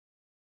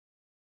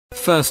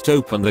First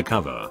open the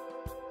cover.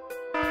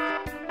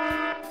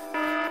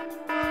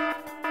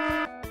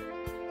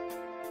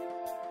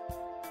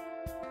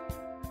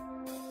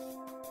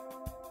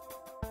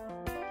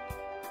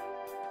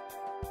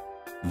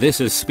 This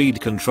is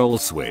speed control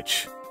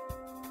switch.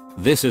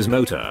 This is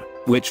motor,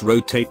 which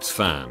rotates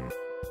fan.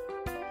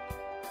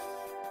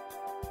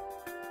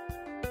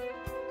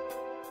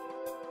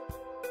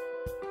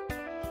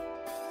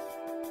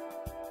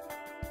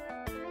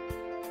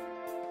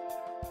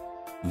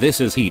 This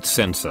is heat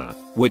sensor,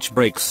 which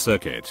breaks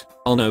circuit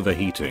on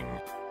overheating.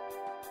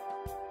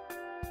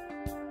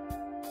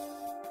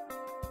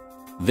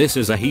 This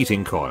is a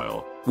heating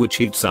coil, which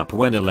heats up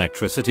when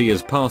electricity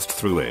is passed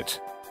through it.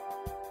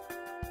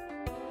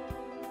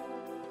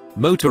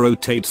 Motor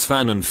rotates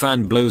fan and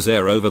fan blows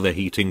air over the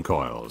heating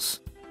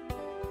coils.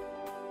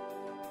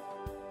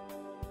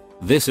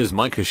 This is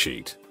mica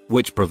sheet,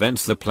 which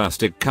prevents the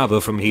plastic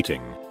cover from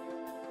heating.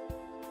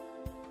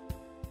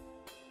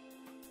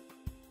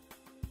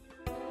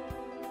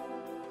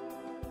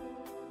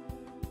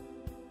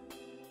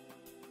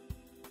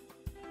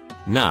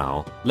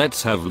 Now,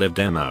 let's have live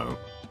demo.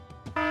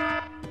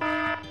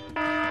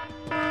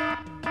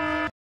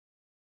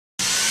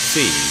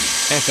 C.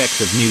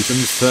 Effect of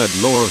Newton's third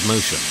law of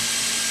motion.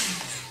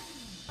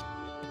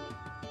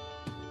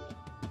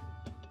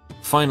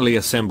 Finally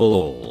assemble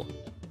all.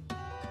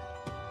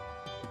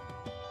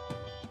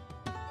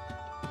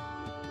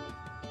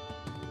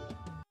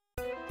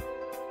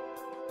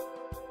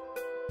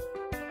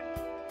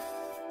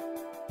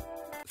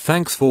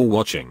 Thanks for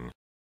watching.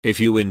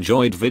 If you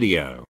enjoyed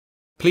video,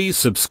 please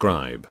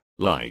subscribe,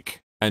 like,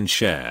 and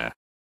share.